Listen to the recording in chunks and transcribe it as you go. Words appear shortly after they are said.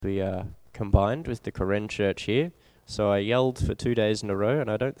We combined with the Koren church here, so I yelled for 2 days in a row, and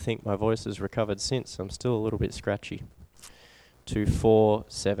I don't think my voice has recovered since. I'm still a little bit scratchy.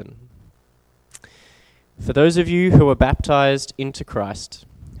 247. For those of you who are baptized into Christ,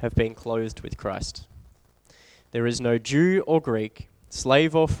 have been clothed with Christ. There is no Jew or Greek,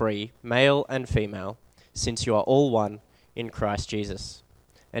 slave or free, male and female, since you are all one in Christ Jesus.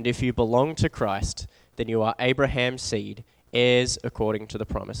 And if you belong to Christ, then you are Abraham's seed, heirs according to the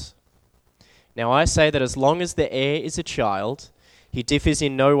promise. Now I say that as long as the heir is a child, he differs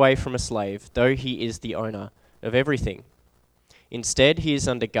in no way from a slave, though he is the owner of everything. Instead, he is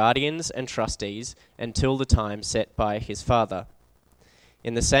under guardians and trustees until the time set by his father.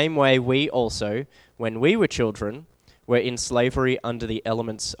 In the same way, we also, when we were children, were in slavery under the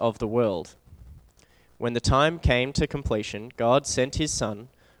elements of the world. When the time came to completion, God sent his Son,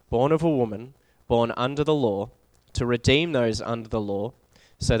 born of a woman, born under the law, to redeem those under the law,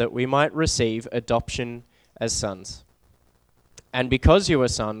 so that we might receive adoption as sons. And because you are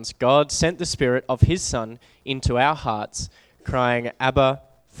sons, God sent the Spirit of his Son into our hearts, crying, Abba,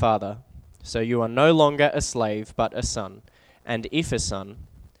 Father. So you are no longer a slave, but a son. And if a son,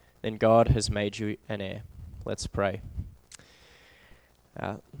 then God has made you an heir. Let's pray.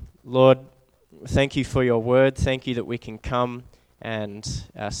 Lord, thank you for your word. Thank you that we can come and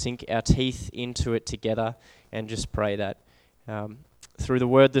sink our teeth into it together, and just pray that through the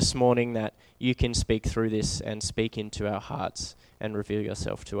word this morning that you can speak through this and speak into our hearts and reveal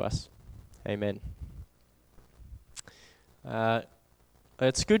yourself to us. Amen.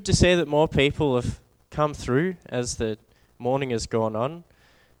 It's good to see that more people have come through as the morning has gone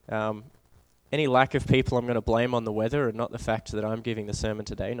on. Any lack of people I'm going to blame on the weather and not the fact that I'm giving the sermon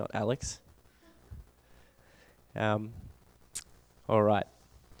today, not Alex. All right.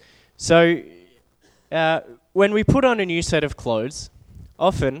 So, when we put on a new set of clothes,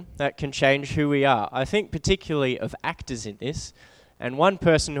 often that can change who we are. I think particularly of actors in this, and one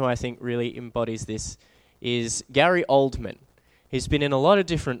person who I think really embodies this is Gary Oldman. He's been in a lot of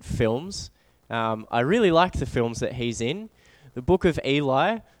different films. I really like the films that he's in. The Book of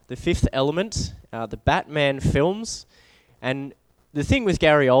Eli, The Fifth Element, the Batman films. And the thing with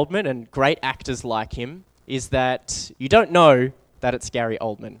Gary Oldman and great actors like him is that you don't know that it's Gary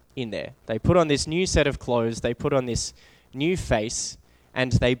Oldman in there. They put on this new set of clothes, they put on this new face,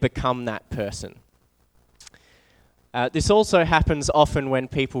 and they become that person. This also happens often when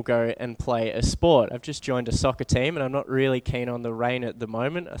people go and play a sport. I've just joined a soccer team, and I'm not really keen on the rain at the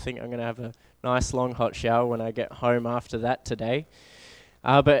moment. I think I'm going to have a nice long hot shower when I get home after that today.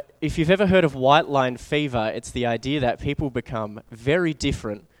 But if you've ever heard of white line fever, it's the idea that people become very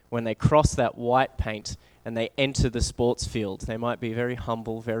different when they cross that white paint and they enter the sports field. They might be very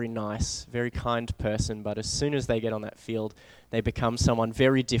humble, very nice, very kind person, but as soon as they get on that field, they become someone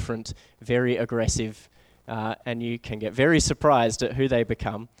very different, very aggressive, and you can get very surprised at who they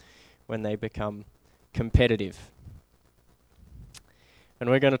become when they become competitive. And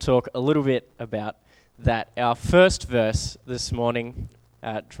we're going to talk a little bit about that. Our first verse this morning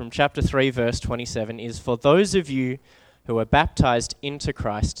from chapter 3, verse 27 is, "For those of you who are baptized into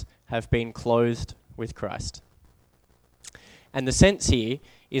Christ have been clothed with Christ." And the sense here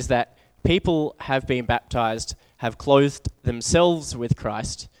is that people have been baptized, have clothed themselves with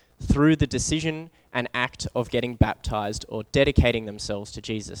Christ through the decision and act of getting baptized or dedicating themselves to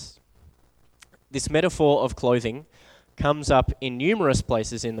Jesus. This metaphor of clothing comes up in numerous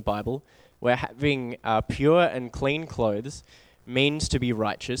places in the Bible, where having pure and clean clothes means to be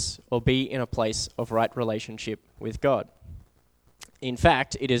righteous or be in a place of right relationship with God. In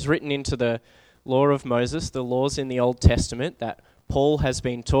fact, it is written into the law of Moses, the laws in the Old Testament that Paul has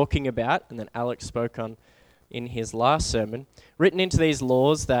been talking about and that Alex spoke on in his last sermon, written into these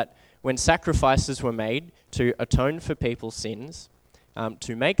laws that when sacrifices were made to atone for people's sins,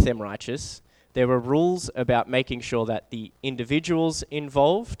 to make them righteous, there were rules about making sure that the individuals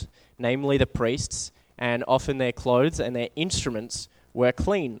involved, namely the priests, and often their clothes and their instruments were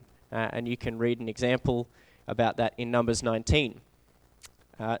clean. And you can read an example about that in Numbers 19.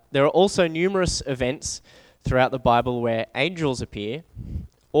 There are also numerous events throughout the Bible where angels appear,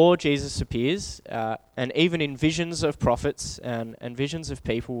 or Jesus appears, and even in visions of prophets and visions of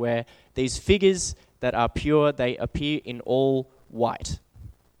people where these figures that are pure, they appear in all white,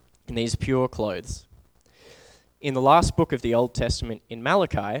 in these pure clothes. In the last book of the Old Testament, in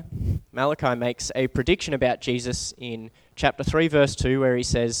Malachi, Malachi makes a prediction about Jesus in chapter 3, verse 2, where he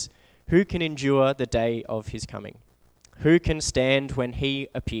says, "Who can endure the day of his coming? Who can stand when he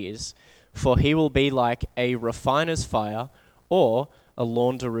appears? For he will be like a refiner's fire or a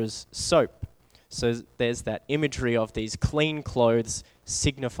launderer's soap." So there's that imagery of these clean clothes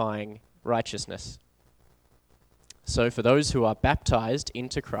signifying righteousness. So for those who are baptized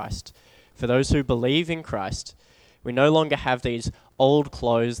into Christ, for those who believe in Christ, we no longer have these old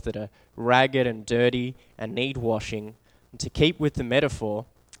clothes that are ragged and dirty and need washing. And to keep with the metaphor,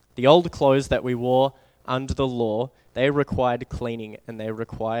 the old clothes that we wore under the law, they required cleaning and they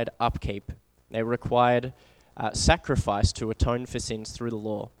required upkeep. They required sacrifice to atone for sins through the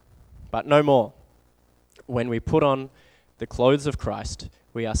law. But no more. When we put on the clothes of Christ,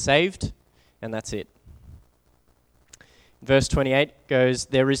 we are saved, and that's it. Verse 28 goes,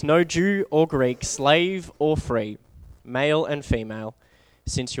 "There is no Jew or Greek, slave or free, male and female,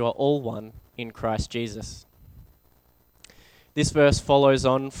 since you are all one in Christ Jesus." This verse follows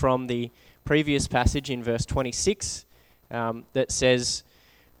on from the previous passage in verse 26 that says,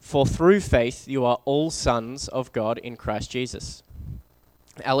 "For through faith you are all sons of God in Christ Jesus."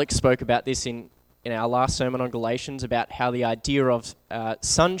 Alex spoke about this in our last sermon on Galatians, about how the idea of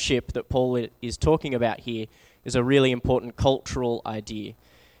sonship that Paul is talking about here is a really important cultural idea.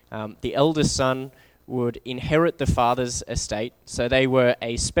 The eldest son would inherit the father's estate, so they were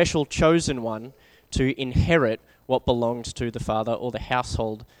a special chosen one to inherit what belonged to the father or the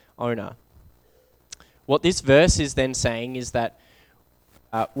household owner. What this verse is then saying is that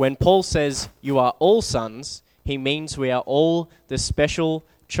when Paul says you are all sons, he means we are all the special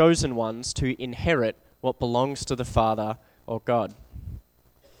chosen ones to inherit what belongs to the Father or God.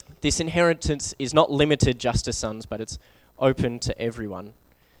 This inheritance is not limited just to sons, but it's open to everyone.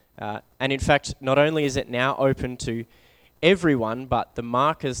 And in fact, not only is it now open to everyone, but the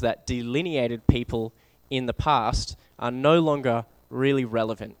markers that delineated people in the past are no longer really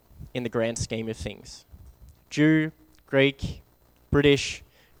relevant in the grand scheme of things. Jew, Greek, British,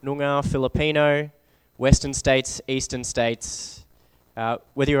 Noongar, Filipino, Western states, Eastern states,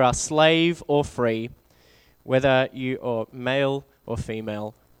 whether you are slave or free, whether you are male or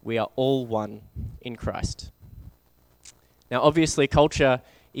female, we are all one in Christ. Now, obviously, culture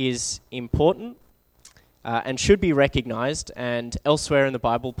is important and should be recognized, and elsewhere in the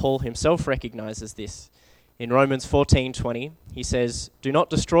Bible, Paul himself recognizes this. In Romans 14:20, he says, "Do not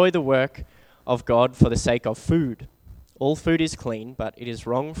destroy the work of God for the sake of food. All food is clean, but it is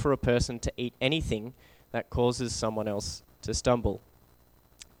wrong for a person to eat anything that causes someone else to stumble."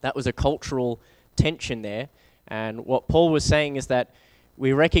 That was a cultural tension there, and what Paul was saying is that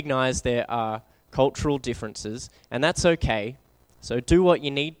we recognize there are cultural differences, and that's okay. So do what you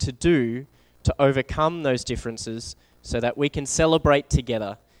need to do to overcome those differences so that we can celebrate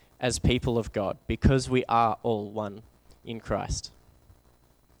together as people of God, because we are all one in Christ.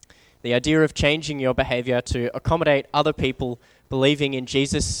 The idea of changing your behavior to accommodate other people believing in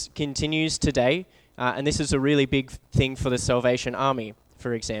Jesus continues today, and this is a really big thing for the Salvation Army,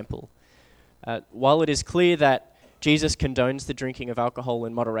 for example. While it is clear that Jesus condones the drinking of alcohol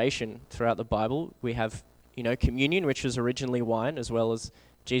in moderation throughout the Bible, we have, communion, which was originally wine, as well as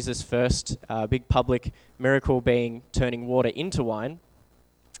Jesus' first big public miracle being turning water into wine.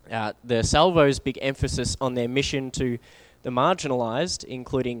 The Salvo's big emphasis on their mission to the marginalized,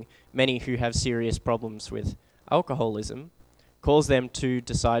 including many who have serious problems with alcoholism, calls them to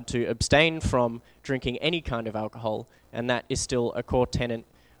decide to abstain from drinking any kind of alcohol, and that is still a core tenet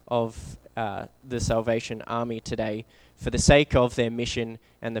of the Salvation Army today, for the sake of their mission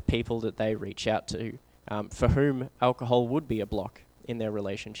and the people that they reach out to, for whom alcohol would be a block in their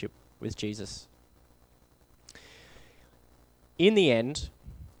relationship with Jesus. In the end,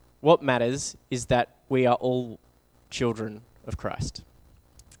 what matters is that we are all children of Christ.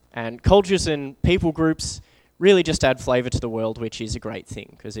 And cultures and people groups really just add flavor to the world, which is a great thing,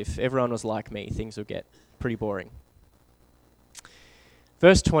 because if everyone was like me, things would get pretty boring.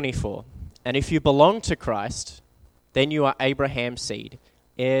 Verse 24, "And if you belong to Christ, then you are Abraham's seed,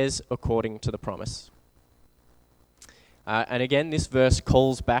 heirs according to the promise." And again, this verse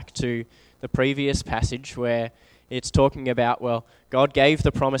calls back to the previous passage where it's talking about, well, God gave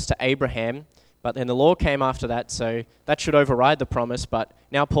the promise to Abraham, but then the law came after that, so that should override the promise. But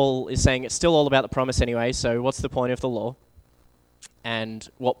now Paul is saying it's still all about the promise anyway, so what's the point of the law? And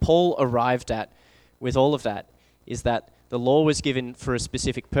what Paul arrived at with all of that is that the law was given for a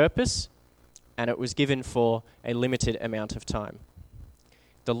specific purpose, and it was given for a limited amount of time.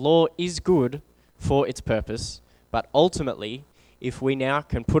 The law is good for its purpose, but ultimately, if we now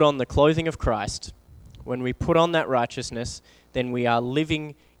can put on the clothing of Christ, when we put on that righteousness, then we are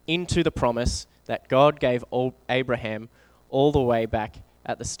living into the promise that God gave Abraham all the way back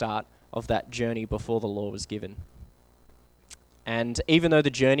at the start of that journey before the law was given. And even though the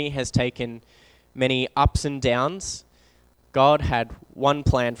journey has taken many ups and downs, God had one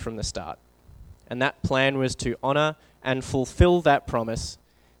plan from the start. And that plan was to honor and fulfill that promise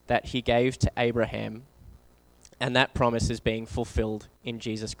that he gave to Abraham, and that promise is being fulfilled in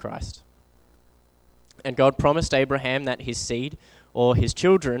Jesus Christ. And God promised Abraham that his seed, or his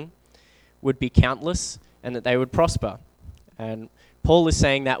children, would be countless and that they would prosper. And Paul is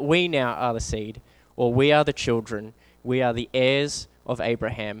saying that we now are the seed, or we are the children, we are the heirs of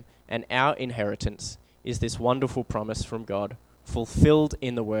Abraham, and our inheritance is this wonderful promise from God, fulfilled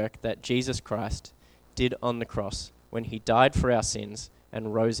in the work that Jesus Christ did on the cross when he died for our sins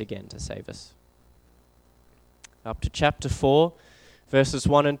and rose again to save us. Up to chapter 4, verses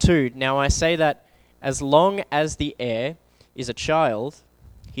 1 and 2. Now I say that as long as the heir is a child,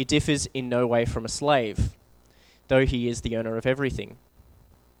 he differs in no way from a slave, though he is the owner of everything.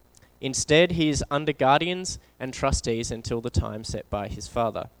 Instead, he is under guardians and trustees until the time set by his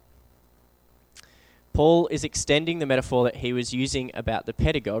father. Paul is extending the metaphor that he was using about the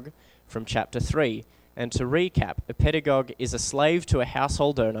pedagogue from chapter 3. And to recap, a pedagogue is a slave to a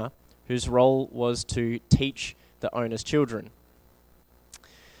household owner whose role was to teach the owner's children.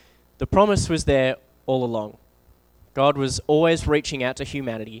 The promise was there all along. God was always reaching out to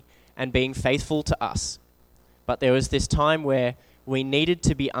humanity and being faithful to us. But there was this time where we needed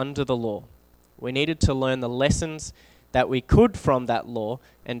to be under the law. We needed to learn the lessons that we could from that law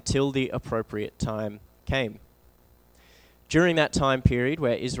until the appropriate time came. During that time period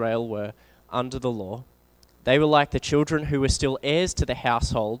where Israel were under the law, they were like the children who were still heirs to the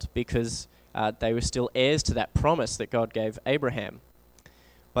household because they were still heirs to that promise that God gave Abraham.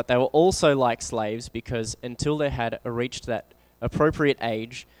 But they were also like slaves because until they had reached that appropriate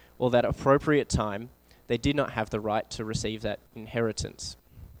age or that appropriate time, they did not have the right to receive that inheritance.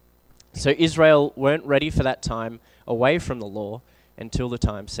 So Israel weren't ready for that time away from the law until the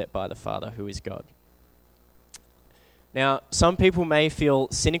time set by the Father, who is God. Now, some people may feel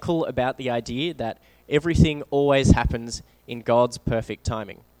cynical about the idea that everything always happens in God's perfect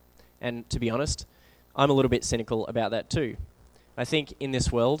timing. And to be honest, I'm a little bit cynical about that too. I think in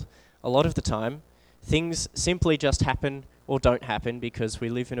this world, a lot of the time, things simply just happen or don't happen because we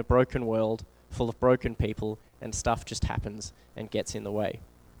live in a broken world full of broken people and stuff just happens and gets in the way.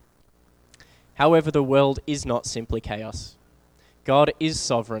 However, the world is not simply chaos. God is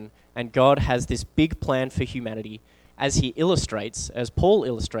sovereign, and God has this big plan for humanity, as he illustrates, as Paul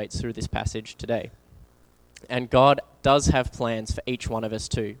illustrates through this passage today. And God does have plans for each one of us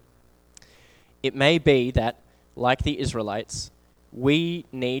too. It may be that, like the Israelites, we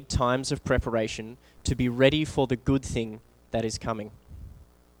need times of preparation to be ready for the good thing that is coming.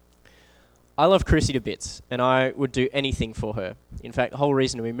 I love Chrissy to bits, and I would do anything for her. In fact, the whole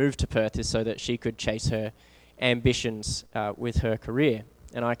reason we moved to Perth is so that she could chase her ambitions with her career,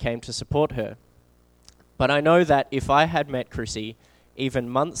 and I came to support her. But I know that if I had met Chrissy even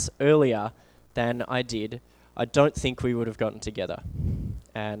months earlier than I did, I don't think we would have gotten together.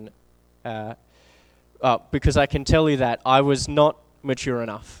 And because I can tell you that I was not mature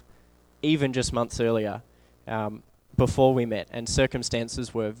enough, even just months earlier, before we met, and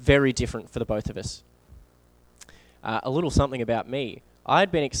circumstances were very different for the both of us. A little something about me.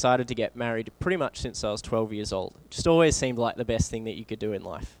 I'd been excited to get married pretty much since I was 12 years old. It just always seemed like the best thing that you could do in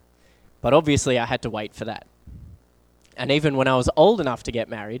life. But obviously I had to wait for that. And even when I was old enough to get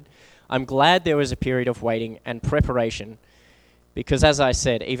married, I'm glad there was a period of waiting and preparation, because as I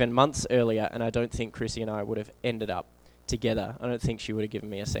said, even months earlier, and I don't think Chrissy and I would have ended up together. I don't think she would have given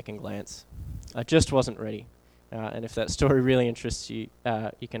me a second glance. I just wasn't ready. And if that story really interests you,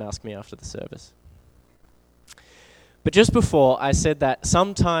 you can ask me after the service. But just before, I said that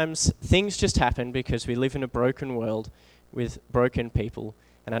sometimes things just happen because we live in a broken world with broken people.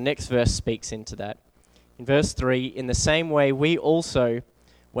 And our next verse speaks into that. In verse 3, in the same way we also,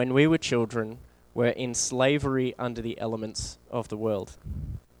 when we were children, were in slavery under the elements of the world.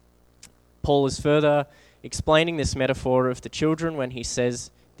 Paul is further explaining this metaphor of the children when he says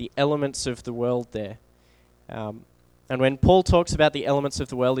the elements of the world there. And when Paul talks about the elements of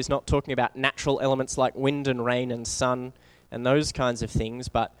the world, he's not talking about natural elements like wind and rain and sun and those kinds of things,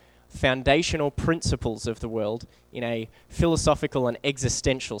 but foundational principles of the world in a philosophical and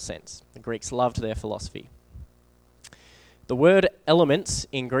existential sense. The Greeks loved their philosophy. The word elements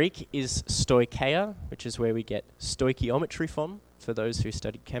in Greek is stoicheia, which is where we get stoichiometry from, for those who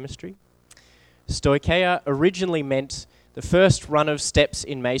studied chemistry. Stoicheia originally meant the first run of steps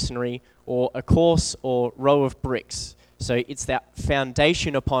in masonry or a course or row of bricks. So it's that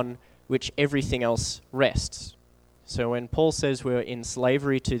foundation upon which everything else rests. So when Paul says we're in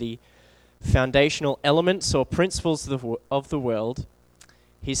slavery to the foundational elements or principles of the world,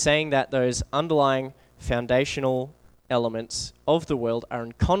 he's saying that those underlying foundational elements of the world are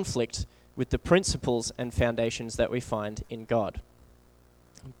in conflict with the principles and foundations that we find in God.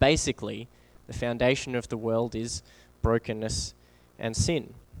 Basically, the foundation of the world is brokenness and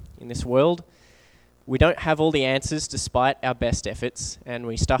sin. In this world, we don't have all the answers despite our best efforts, and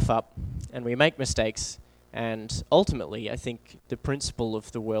we stuff up and we make mistakes, and ultimately I think the principle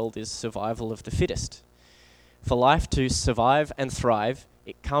of the world is survival of the fittest. For life to survive and thrive,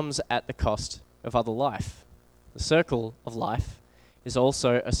 it comes at the cost of other life. The circle of life is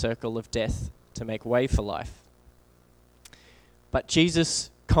also a circle of death to make way for life. But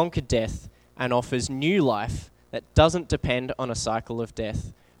Jesus conquered death and offers new life that doesn't depend on a cycle of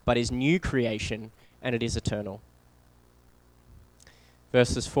death, but is new creation, and it is eternal.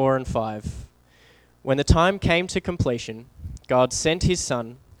 Verses 4 and 5. When the time came to completion, God sent his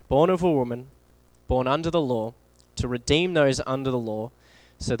Son, born of a woman, born under the law, to redeem those under the law,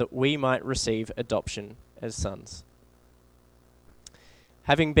 so that we might receive adoption as sons.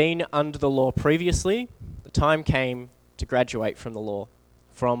 Having been under the law previously, the time came to graduate from the law,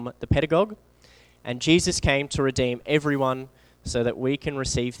 from the pedagogue, and Jesus came to redeem everyone so that we can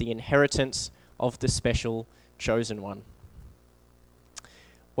receive the inheritance of the special chosen one.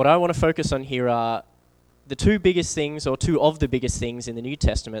 What I want to focus on here are the two biggest things, or two of the biggest things in the New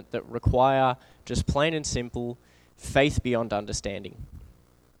Testament that require just plain and simple faith beyond understanding.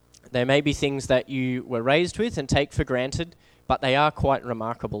 They may be things that you were raised with and take for granted, but they are quite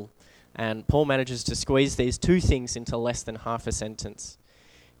remarkable. And Paul manages to squeeze these two things into less than half a sentence.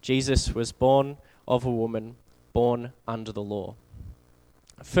 Jesus was born of a woman, born under the law.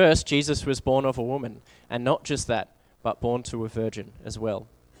 First, Jesus was born of a woman, and not just that, but born to a virgin as well.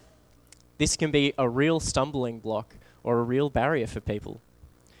 This can be a real stumbling block or a real barrier for people.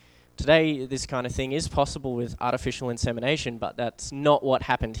 Today, this kind of thing is possible with artificial insemination, but that's not what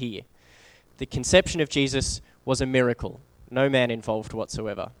happened here. The conception of Jesus was a miracle, no man involved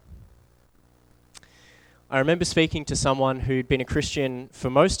whatsoever. I remember speaking to someone who'd been a Christian for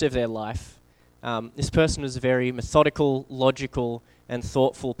most of their life. This person was a very methodical, logical, and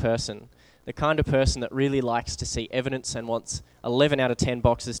thoughtful person. The kind of person that really likes to see evidence and wants 11 out of 10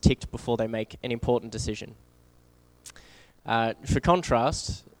 boxes ticked before they make an important decision. For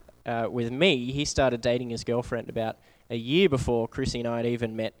contrast, with me, he started dating his girlfriend about a year before Chrissy and I had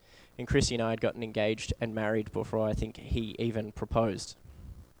even met, and Chrissy and I had gotten engaged and married before I think he even proposed.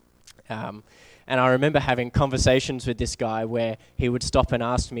 And I remember having conversations with this guy where he would stop and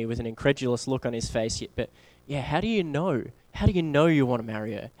ask me with an incredulous look on his face, but yeah, how do you know? How do you know you want to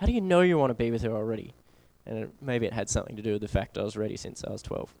marry her? How do you know you want to be with her already? And maybe it had something to do with the fact I was ready since I was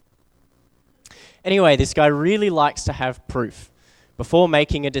 12. Anyway, this guy really likes to have proof before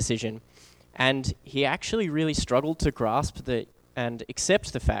making a decision, and he actually really struggled to grasp and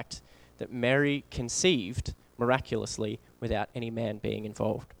accept the fact that Mary conceived miraculously without any man being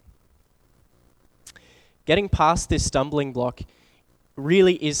involved. Getting past this stumbling block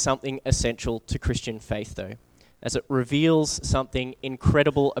really is something essential to Christian faith, though, as it reveals something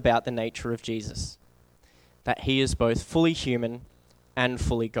incredible about the nature of Jesus, that he is both fully human and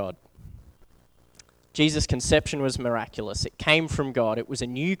fully God. Jesus' conception was miraculous. It came from God. It was a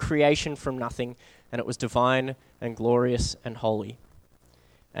new creation from nothing, and it was divine and glorious and holy.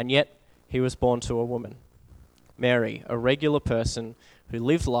 And yet, he was born to a woman, Mary, a regular person who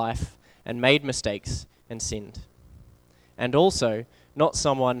lived life and made mistakes and sinned. And also, not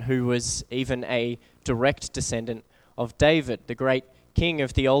someone who was even a direct descendant of David, the great king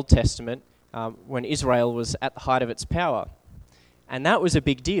of the Old Testament, when Israel was at the height of its power. And that was a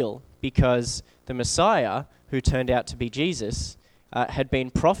big deal because the Messiah, who turned out to be Jesus, had been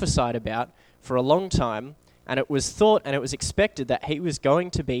prophesied about for a long time, and it was thought and it was expected that he was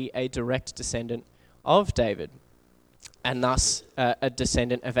going to be a direct descendant of David, and thus a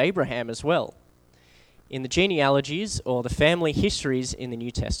descendant of Abraham as well. In the genealogies, or the family histories in the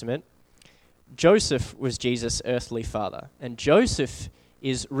New Testament, Joseph was Jesus' earthly father, and Joseph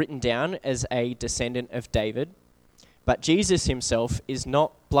is written down as a descendant of David, but Jesus himself is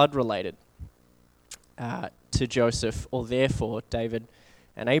not blood related to Joseph, or therefore David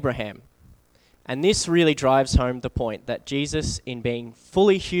and Abraham. And this really drives home the point that Jesus, in being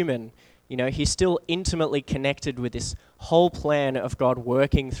fully human, he's still intimately connected with this whole plan of God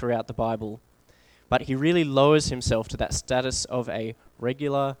working throughout the Bible. But he really lowers himself to that status of a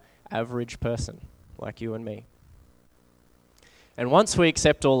regular, average person like you and me. And once we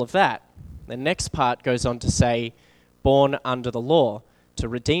accept all of that, the next part goes on to say, born under the law, to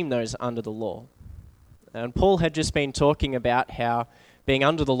redeem those under the law. And Paul had just been talking about how being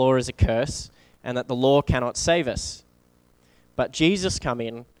under the law is a curse and that the law cannot save us. But Jesus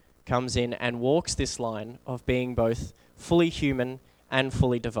comes in and walks this line of being both fully human and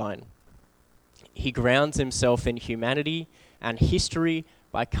fully divine. He grounds himself in humanity and history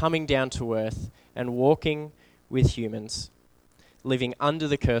by coming down to earth and walking with humans, living under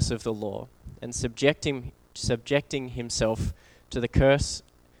the curse of the law and subjecting himself to the curse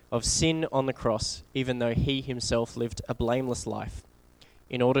of sin on the cross, even though he himself lived a blameless life,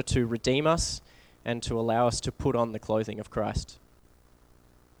 in order to redeem us and to allow us to put on the clothing of Christ.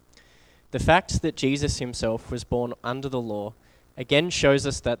 The fact that Jesus himself was born under the law again shows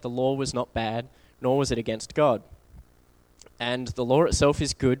us that the law was not bad, nor was it against God. And the law itself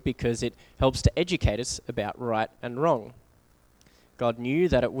is good because it helps to educate us about right and wrong. God knew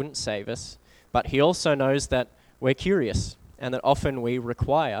that it wouldn't save us, but he also knows that we're curious and that often we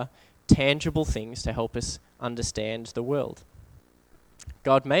require tangible things to help us understand the world.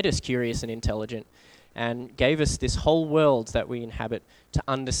 God made us curious and intelligent and gave us this whole world that we inhabit to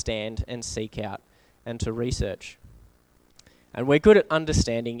understand and seek out and to research. And we're good at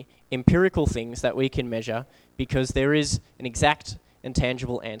understanding empirical things that we can measure because there is an exact and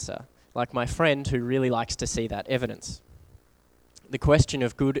tangible answer, like my friend who really likes to see that evidence. The question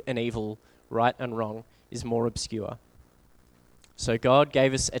of good and evil, right and wrong, is more obscure. So God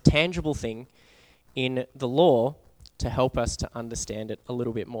gave us a tangible thing in the law to help us to understand it a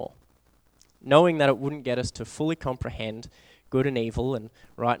little bit more, knowing that it wouldn't get us to fully comprehend good and evil and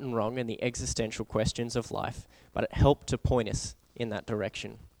right and wrong and the existential questions of life, but it helped to point us in that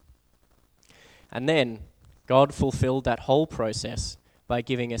direction. And then God fulfilled that whole process by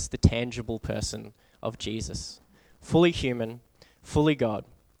giving us the tangible person of Jesus, fully human, fully God,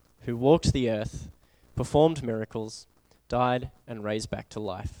 who walked the earth, performed miracles, died and raised back to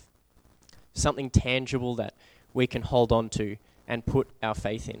life. Something tangible that we can hold on to and put our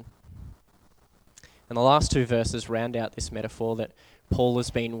faith in. And the last two verses round out this metaphor that Paul has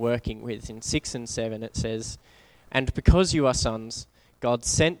been working with. In 6 and 7 it says, "And because you are sons, God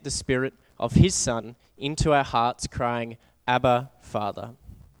sent the Spirit of his Son into our hearts, crying, 'Abba, Father.'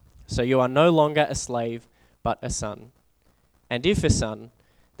 So you are no longer a slave, but a son. And if a son,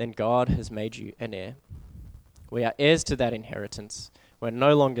 then God has made you an heir." We are heirs to that inheritance. We're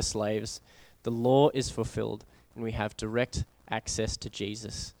no longer slaves. The law is fulfilled, and we have direct access to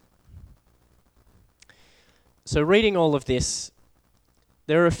Jesus. So reading all of this,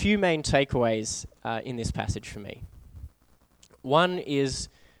 there are a few main takeaways in this passage for me. One is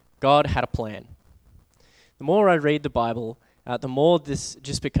God had a plan. The more I read the Bible, the more this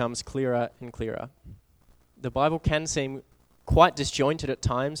just becomes clearer and clearer. The Bible can seem quite disjointed at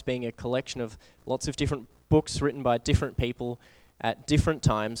times, being a collection of lots of different books written by different people at different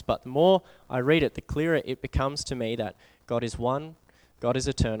times, but the more I read it, the clearer it becomes to me that God is one, God is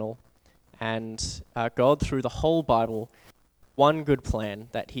eternal, and God, through the whole Bible, one good plan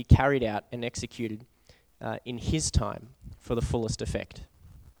that he carried out and executed in his time for the fullest effect.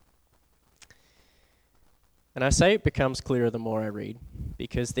 And I say it becomes clearer the more I read,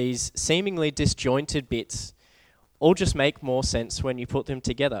 because these seemingly disjointed bits all just make more sense when you put them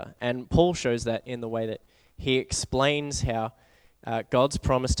together. And Paul shows that in the way that he explains how God's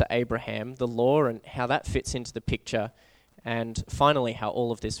promise to Abraham, the law, and how that fits into the picture, and finally how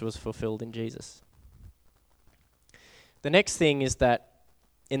all of this was fulfilled in Jesus. The next thing is that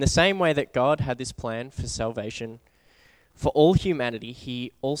in the same way that God had this plan for salvation for all humanity,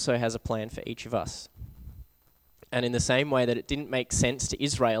 he also has a plan for each of us. And in the same way that it didn't make sense to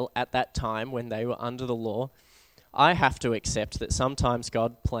Israel at that time when they were under the law, I have to accept that sometimes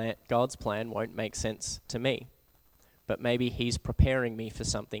God's plan won't make sense to me. But maybe he's preparing me for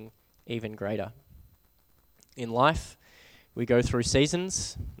something even greater. In life, we go through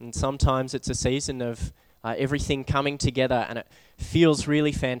seasons, and sometimes it's a season of everything coming together, and it feels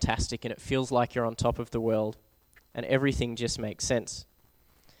really fantastic, and it feels like you're on top of the world, and everything just makes sense.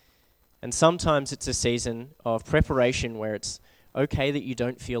 And sometimes it's a season of preparation where it's okay that you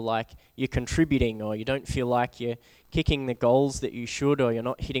don't feel like you're contributing, or you don't feel like you're kicking the goals that you should, or you're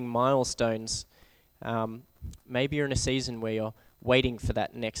not hitting milestones. Maybe you're in a season where you're waiting for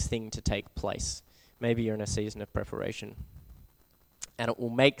that next thing to take place. Maybe you're in a season of preparation. And it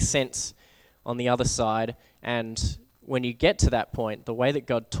will make sense on the other side. And when you get to that point, the way that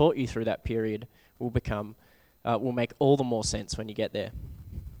God taught you through that period will make all the more sense when you get there.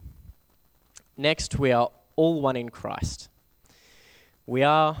 Next, we are all one in Christ. We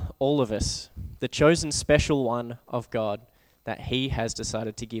are, all of us, the chosen special one of God that he has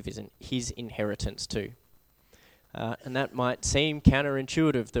decided to give his inheritance to. And that might seem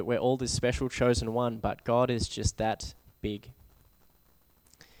counterintuitive that we're all this special chosen one, but God is just that big.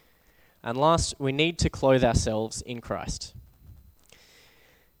 And last, we need to clothe ourselves in Christ.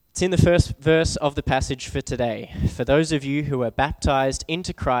 It's in the first verse of the passage for today. For those of you who are baptized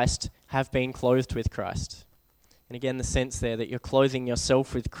into Christ have been clothed with Christ. And again, the sense there that you're clothing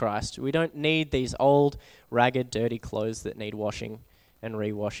yourself with Christ. We don't need these old, ragged, dirty clothes that need washing and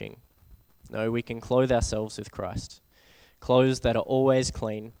rewashing. No, we can clothe ourselves with Christ. Clothes that are always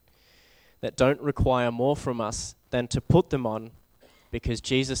clean, that don't require more from us than to put them on, because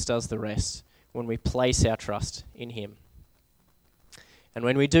Jesus does the rest when we place our trust in him. And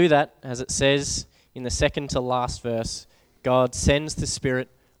when we do that, as it says in the second to last verse, God sends the Spirit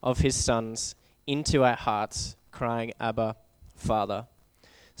of his sons into our hearts, crying, Abba, Father,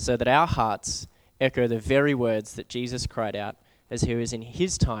 so that our hearts echo the very words that Jesus cried out as he was in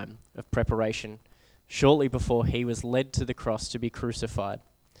his time of preparation, shortly before he was led to the cross to be crucified,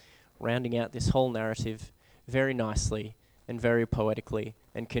 rounding out this whole narrative very nicely and very poetically,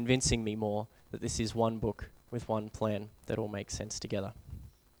 and convincing me more that this is one book with one plan that all makes sense together.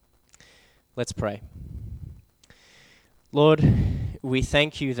 Let's pray. Lord, we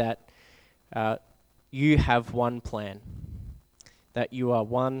thank you that you have one plan, that you are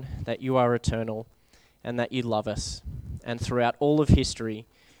one, that you are eternal, and that you love us. And throughout all of history,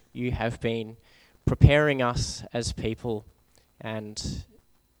 you have been preparing us as people, and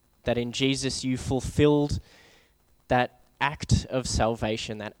that in Jesus you fulfilled that act of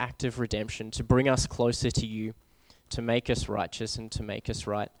salvation, that act of redemption, to bring us closer to you, to make us righteous and to make us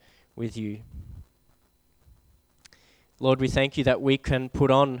right with you. Lord, we thank you that we can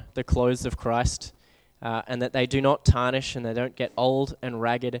put on the clothes of Christ, and that they do not tarnish and they don't get old and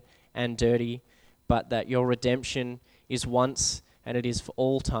ragged and dirty, but that your redemption is once and it is for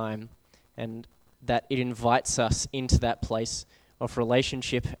all time, and that it invites us into that place of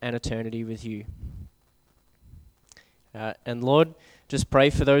relationship and eternity with you. And Lord, just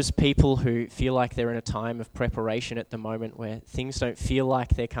pray for those people who feel like they're in a time of preparation at the moment where things don't feel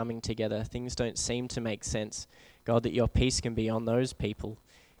like they're coming together, things don't seem to make sense. God, that your peace can be on those people,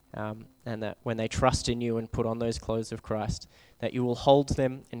 and that when they trust in you and put on those clothes of Christ, that you will hold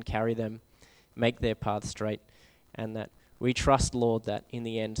them and carry them, make their path straight, and that we trust, Lord, that in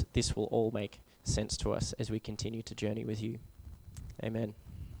the end this will all make sense to us as we continue to journey with you. Amen.